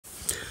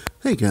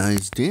Hey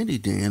guys, Dandy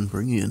Dan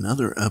bringing you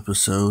another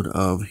episode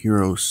of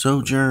Hero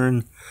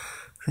Sojourn.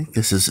 I think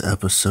this is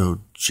episode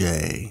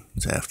J.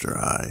 It's after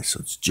I, so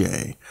it's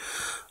J.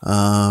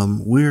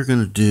 We're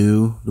going to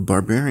do the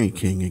Barbarian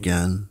King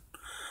again.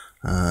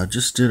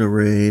 Just did a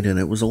raid, and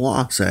it was a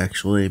loss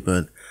actually,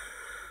 but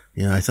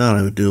yeah, I thought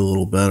I would do a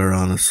little better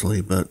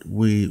honestly, but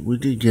we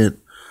did get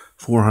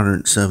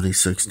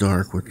 476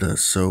 dark with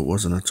this, so it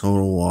wasn't a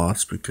total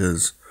loss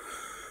because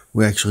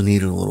we actually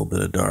needed a little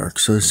bit of dark.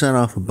 So they set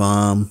off a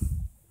bomb,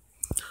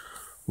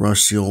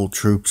 rushed the old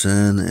troops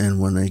in, and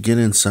when they get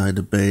inside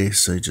the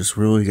base, they just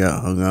really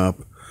got hung up.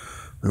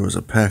 There was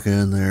a P.E.K.K.A.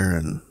 in there,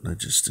 and they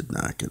just did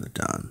not get it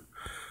done.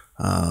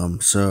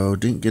 So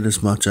didn't get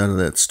as much out of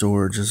that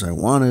storage as I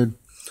wanted,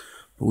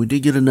 but we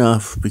did get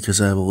enough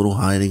because I have a little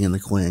hiding in the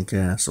clan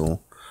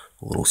castle,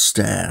 a little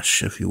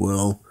stash, if you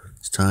will.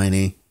 It's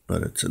tiny,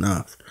 but it's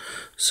enough.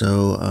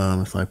 So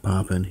if I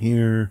pop in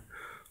here,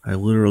 I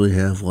literally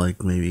have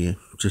like maybe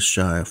just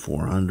shy of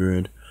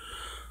 400.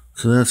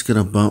 So that's going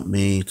to bump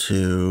me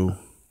to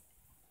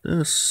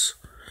this.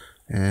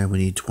 And we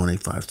need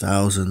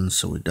 25,000,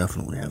 so we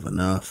definitely have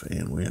enough,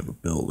 and we have a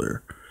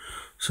builder.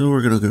 So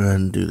we're going to go ahead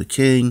and do the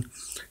king.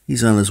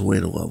 He's on his way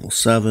to level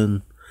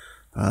 7.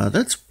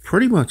 That's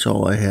pretty much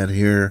all I had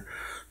here.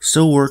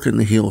 Still working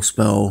the heal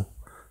spell,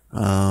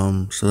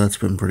 so that's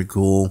been pretty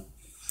cool.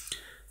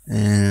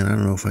 And I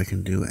don't know if I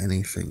can do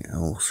anything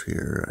else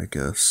here. I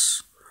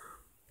guess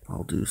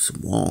I'll do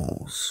some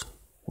walls.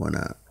 Why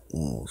not?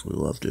 Walls. We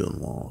love doing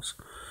walls.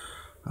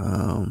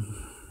 How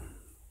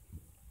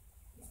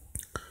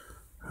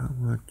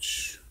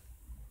much?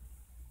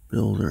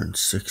 Builder in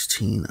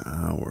 16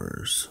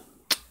 hours.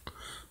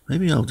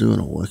 Maybe I'll do an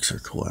elixir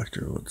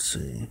collector. Let's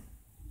see.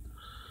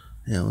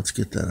 Yeah, let's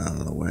get that out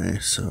of the way.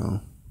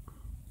 So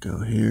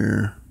go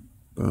here.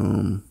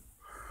 Boom.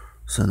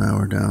 So now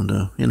we're down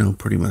to,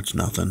 pretty much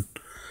nothing.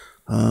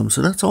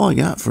 So that's all I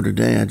got for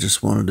today. I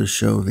just wanted to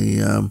show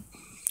the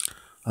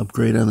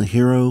upgrade on the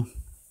hero.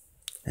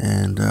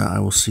 And I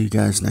will see you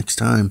guys next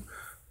time.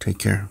 Take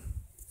care.